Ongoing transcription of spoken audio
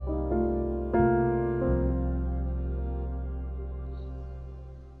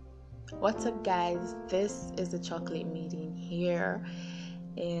What's up, guys? This is the Chocolate Meeting here,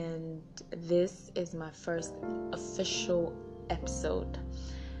 and this is my first official episode.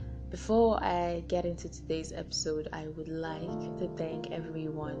 Before I get into today's episode, I would like to thank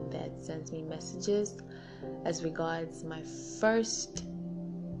everyone that sends me messages as regards my first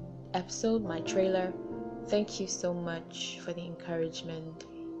episode, my trailer. Thank you so much for the encouragement.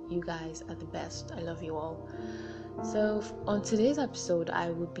 You guys are the best. I love you all. So on today's episode,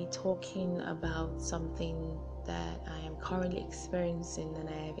 I will be talking about something that I am currently experiencing and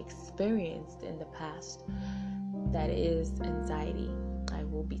I have experienced in the past. That is anxiety. I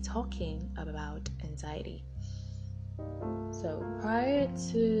will be talking about anxiety. So prior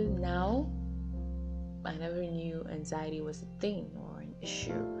to now, I never knew anxiety was a thing or an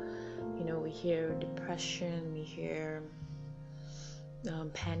issue. We hear depression, we hear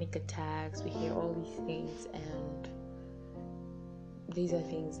panic attacks, we hear all these things, and these are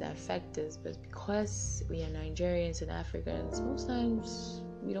things that affect us, but because we are Nigerians and Africans, most times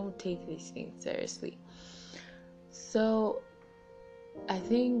we don't take these things seriously. So I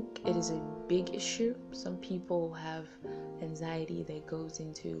think it is a big issue. Some people have anxiety that goes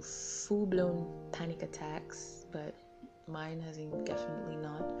into full-blown panic attacks, but mine hasn't, definitely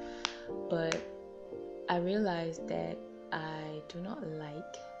not. But I realized that I do not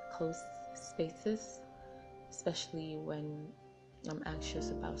like close spaces, especially when I'm anxious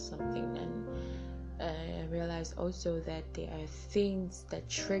about something. And I realized also that there are things that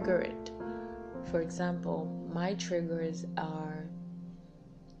trigger it. For example, my triggers are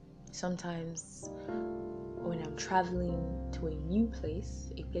sometimes when I'm traveling to a new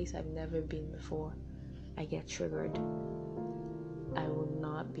place, a place I've never been before, I get triggered. I will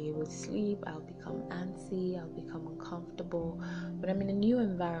not be able to sleep. I'll become antsy. I'll become uncomfortable. But I'm in a new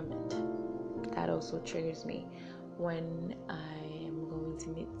environment. That also triggers me. When I am going to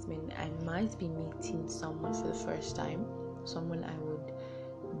meet, I might be meeting someone for the first time, someone I would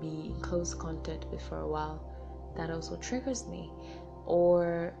be in close contact with for a while. That also triggers me.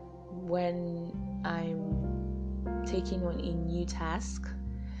 Or when I'm taking on a new task,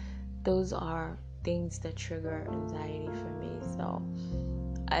 those are things that trigger anxiety for me. So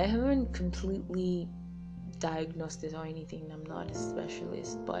I haven't completely diagnosed this or anything. I'm not a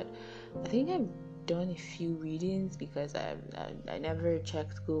specialist, but I think I've done a few readings because I never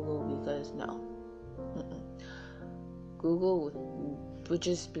checked Google, because Google would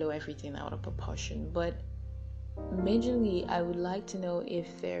just blow everything out of proportion. But majorly, I would like to know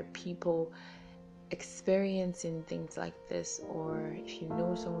if there are people experiencing things like this, or if you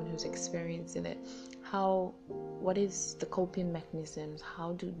know someone who's experiencing it, what is the coping mechanisms?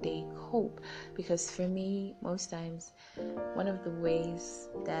 How do they cope? Because for me, most times, one of the ways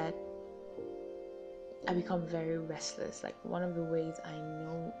that I become very restless, like one of the ways I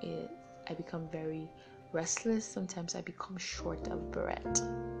know is I become very restless. Sometimes I become short of breath.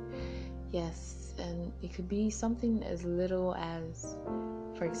 Yes, and it could be something as little as,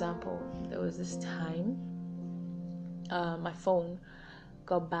 for example, there was this time my phone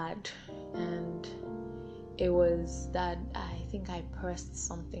got bad, and it was that I think I pressed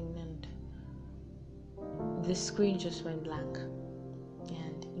something and the screen just went blank,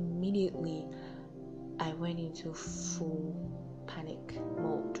 and immediately I went into full panic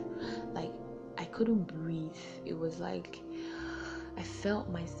mode. Like, I couldn't breathe. It was like I felt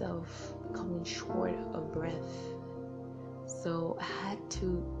myself becoming short of breath. So I had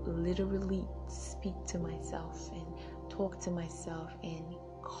to literally speak to myself and talk to myself and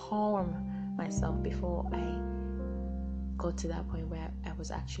calm myself before I got to that point where I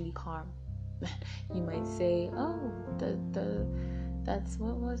was actually calm. You might say, "Oh, that's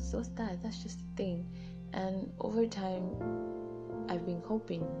what's that? That's just a thing." And over time, I've been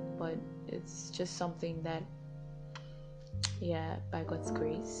coping, but it's just something that, by God's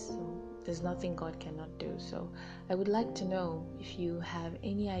grace. So there's nothing God cannot do. So I would like to know if you have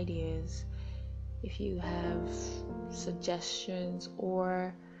any ideas, if you have suggestions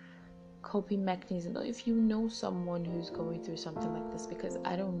or coping mechanisms, or if you know someone who's going through something like this, because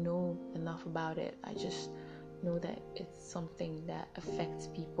I don't know enough about it. I just know that it's something that affects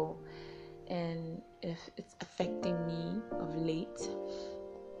people, and if it's affecting me of late,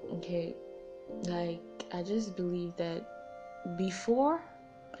 like, I just believe that before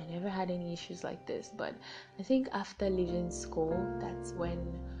I never had any issues like this, but I think after leaving school, that's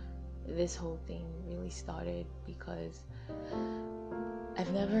when this whole thing really started, because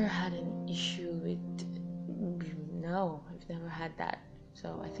I've never had an issue with I've never had that.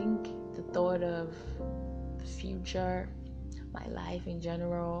 So I think the thought of the future, my life in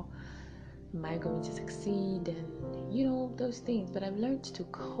general, am I going to succeed, and those things. But I've learned to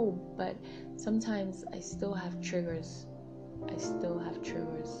cope, but sometimes I still have triggers.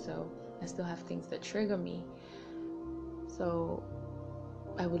 So I still have things that trigger me. So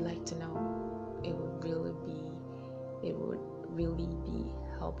I would like to know. It would really be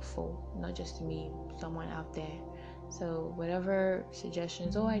helpful, not just to me, someone out there. So whatever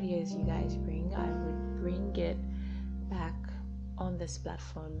suggestions or ideas you guys bring, I would bring it back on this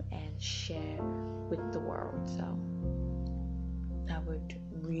platform and share with the world. So I would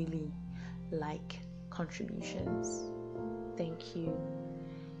really like contributions. Thank you.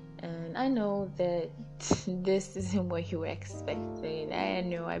 And I know that this isn't what you were expecting. I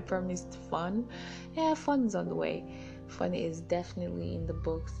know I promised fun. Yeah, fun's on the way. Fun is definitely in the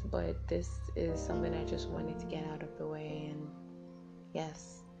books, but this is something I just wanted to get out of the way. And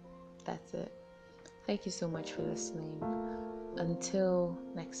yes, that's it. Thank you so much for listening. Until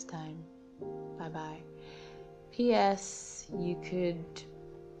next time, bye-bye. P.S. You could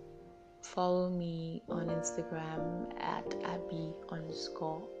follow me on Instagram at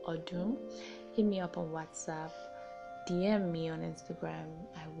Abby_Odum. Hit me up on WhatsApp. DM me on Instagram.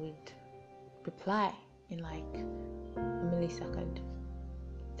 I would reply in like a millisecond.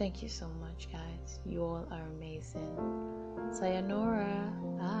 Thank you so much, guys. You all are amazing. Sayonara.